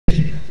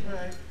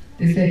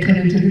They said, come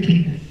into the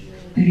kingdom.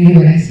 And you hear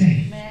what I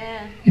say?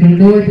 You don't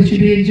know it, but you're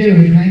being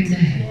judged right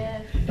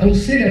now. Don't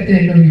sit up there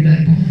and know you're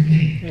not born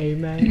again.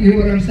 Amen. Do you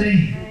hear what I'm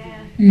saying?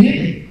 You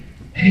hear it?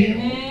 Hell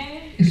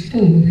is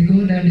full. They're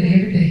going down there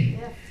every day.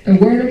 The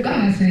word of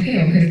God said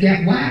hell has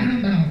got wide her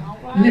mouth,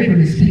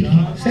 literally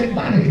speaking,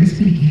 symbolically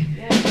speaking,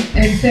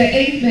 and said,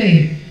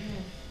 amen.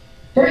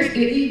 First,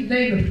 it even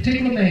named a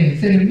particular man.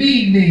 Said a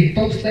mean man.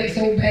 Folks think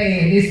so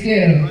bad, they're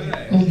scared of him.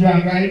 Gonna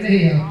drop right in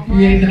hell.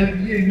 You ain't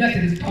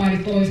nothing as far as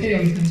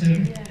hell is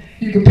concerned.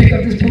 You can pick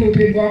up this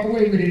pulpit and walk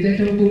away with it. That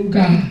don't move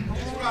God.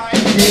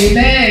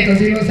 Amen. Because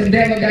you know some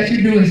devil got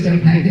you doing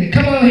stuff like that.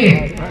 Come on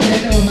here.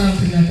 That don't amount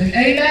to nothing.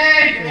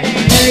 Amen.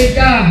 Praise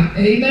God.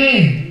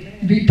 Amen.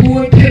 Be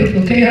poor and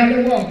pitiful. Can't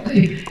hardly walk.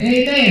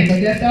 Amen. But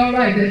that's all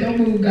right. That don't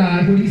move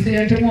God. What he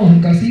said to one.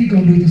 Because he's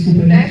going to do the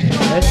supernatural.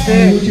 That's it.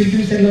 And what you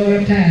do, say, Lord,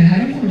 I'm tired. I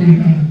don't want to live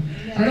wrong.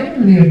 I don't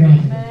want to live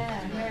wrong.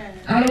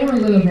 I don't want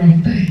to live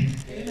wrong things.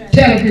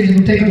 Television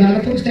will take a lot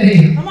of folks to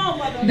hell.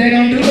 They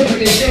don't do it, but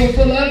they show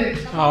full of it.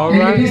 All and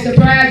right. You'll be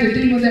surprised at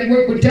demons that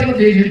work with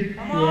television.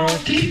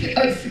 Keep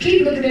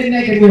looking at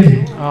naked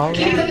women.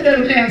 Keep looking at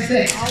them have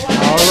sex.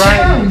 All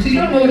right. Come on. See,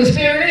 you don't know what the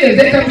spirit is.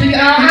 They come to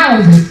our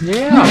houses. Yeah.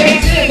 You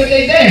can't see it, but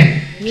they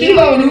there. Yeah. Keep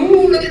on.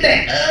 Ooh, look at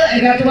that.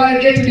 And after a while,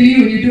 they get to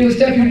you, and you're doing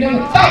stuff you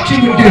never thought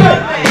you would do.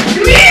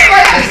 You hear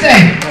what I say?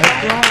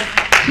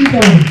 Keep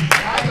on.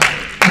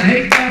 I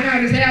hate to find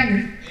out it's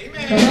happening.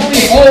 Come on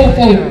here, old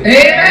folk.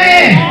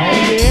 Amen.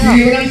 You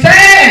hear what I'm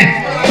saying?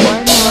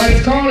 God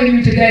is calling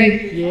you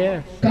today.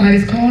 Yeah. God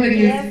is calling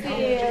you.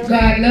 Yes,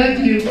 God loves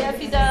you. Yes,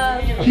 he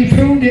does. He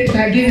proved it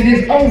by giving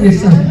his only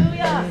son.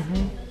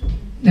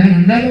 Not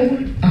another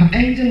one, an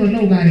angel or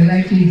nobody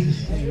like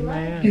Jesus.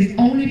 Amen. His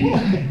only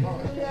begotten.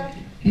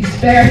 He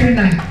spared you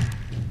not,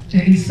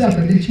 and he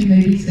suffered that you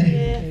may be saved.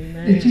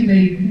 Amen. That you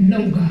may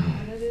know God.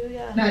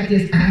 Not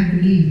just I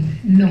believe,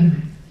 know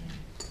him.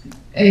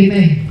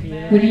 Amen.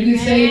 Yeah. When you get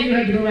saved, you don't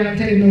have to go around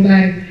telling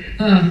nobody,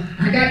 I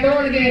got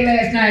born again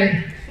last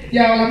night.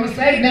 Y'all, I'm going to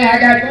say now, I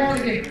got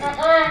born again.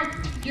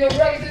 Your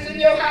relatives in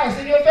your house,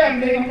 in your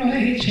family, they don't know how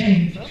he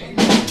changed.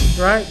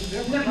 Right.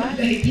 No,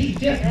 he's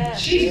different.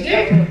 She's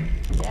different.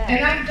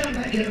 And I'm talking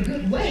about in a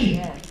good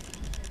way.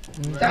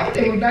 Thought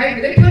they were right,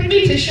 but they put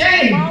me to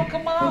shame.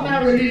 Come on. With my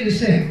religious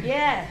self.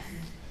 Yes.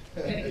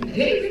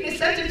 It's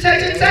such and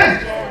such and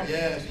such.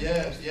 Yes.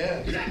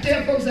 You don't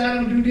tell folks I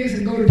don't do this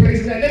and go to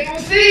places like that. They're going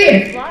to see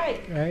it.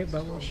 Right,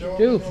 but what you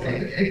do.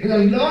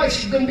 The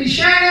Lord's going to be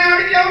shining out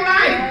in your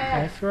life.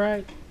 That's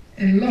right.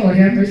 And Lord,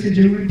 have mercy,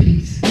 joy, and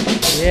peace.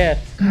 Yes.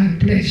 God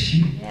bless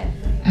you. Yes.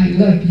 I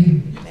love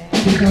you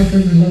because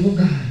of the love of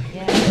God.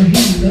 Yes. For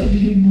he loves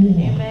you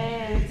more.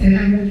 Amen. And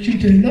I want you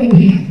to know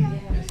him.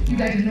 Yes. You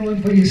got to know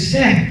him for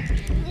yourself.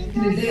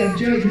 In the day of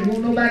judgment,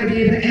 won't nobody be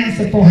able to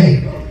answer for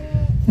him.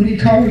 When he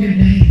calls your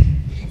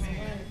name,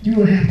 you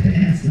will have to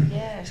answer.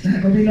 Yes. It's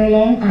not going to be no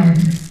long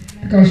argument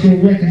because your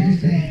record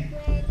is there.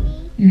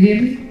 You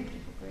hear me?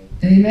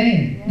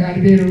 Amen. God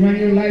to be able to run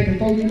your life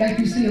before you like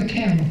you see a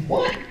camera.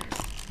 What?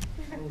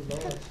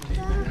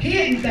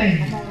 Hidden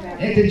things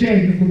at the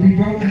judgment will be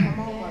brought out.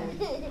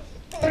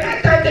 But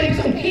I thought they were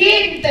some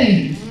hidden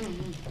things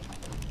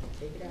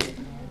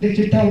that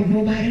you thought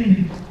nobody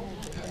knew.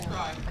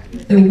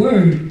 The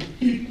word,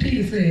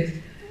 Peter says,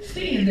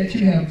 seeing that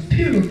you have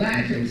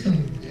purified your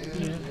soul.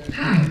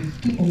 How?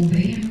 To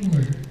obey the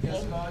word.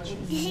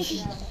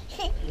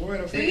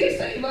 See, he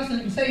saved us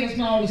and save us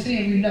from all the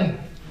sin we know.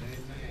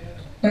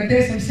 But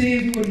there's some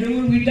sins we were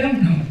doing we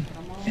don't know.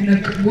 And the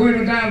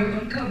word of God will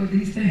uncover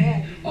these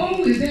things.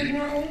 Oh, is that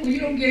wrong? Well, you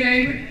don't get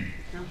angry.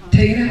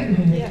 Take it out,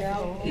 Lord.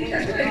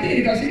 That's what I did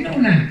because you know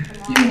now.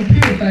 You want to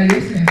purify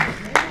yourself.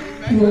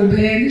 You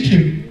obey the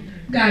truth.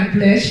 God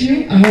bless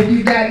you. I hope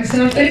you've gotten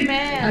something.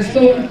 I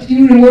spoke to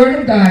you the word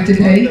of God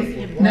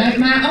today, not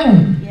my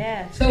own.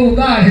 So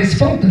God has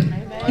spoken.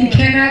 He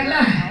cannot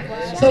lie.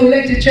 So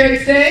let the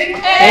church say,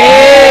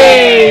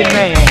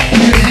 Amen.